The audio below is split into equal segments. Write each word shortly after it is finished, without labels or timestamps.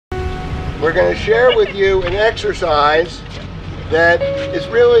we're going to share with you an exercise that is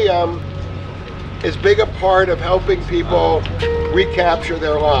really as big a part of helping people recapture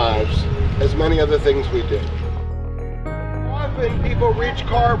their lives as many other things we do. Often people reach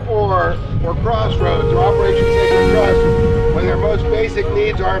Carrfour or Crossroads or Operation Sacred Trust when their most basic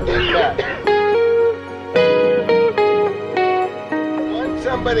needs aren't being met. Once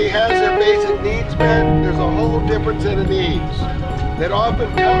somebody has their basic needs met, there's a whole different set of needs that often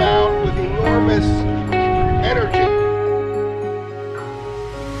come out with enormous energy.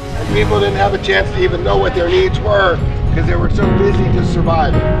 And people didn't have a chance to even know what their needs were because they were so busy just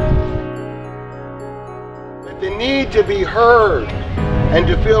surviving. But the need to be heard and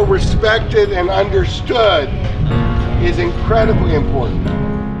to feel respected and understood is incredibly important.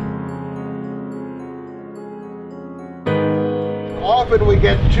 Often we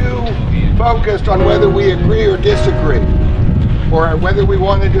get too focused on whether we agree or disagree, or whether we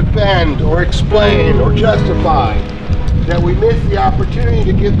want to defend or explain or justify, that we miss the opportunity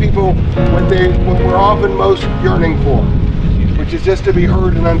to give people what we're often most yearning for, which is just to be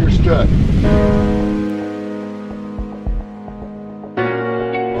heard and understood.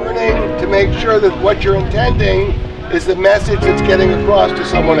 Learning to make sure that what you're intending is the message that's getting across to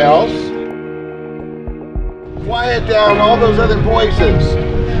someone else. Quiet down all those other voices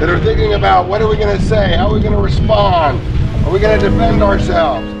that are thinking about what are we going to say, how are we going to respond, are we going to defend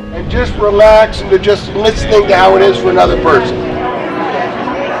ourselves, and just relax into just listening to how it is for another person.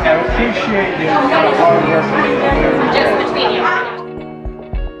 I appreciate the hard work. Just between you.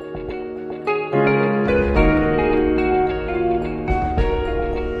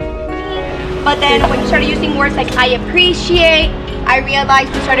 But then when you started using words like I appreciate, I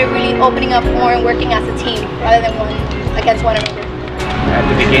realized we started really opening up more and working as a team rather than one against one another. At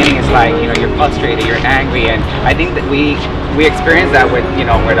the beginning, it's like, you're frustrated, you're angry, and I think that we experience that with,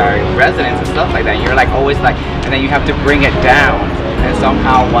 with our residents and stuff like that. You're like always like, and then you have to bring it down, and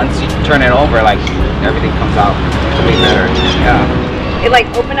somehow once you turn it over, like everything comes out way better. Yeah. It like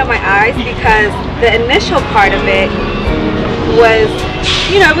opened up my eyes because the initial part of it was,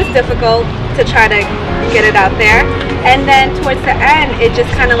 it was difficult to try to get it out there, and then towards the end, it just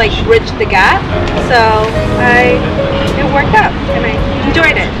kind of like bridged the gap. So it worked out, and I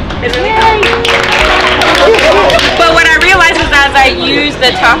enjoyed it. It really helped. But what I realized is as I used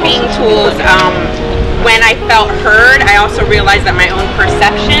the talking tools, when I felt heard, I also realized that my own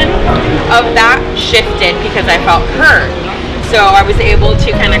perception of that shifted because I felt heard. So I was able to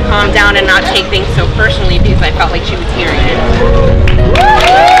kind of calm down and not take things so personally because I felt like she was hearing it.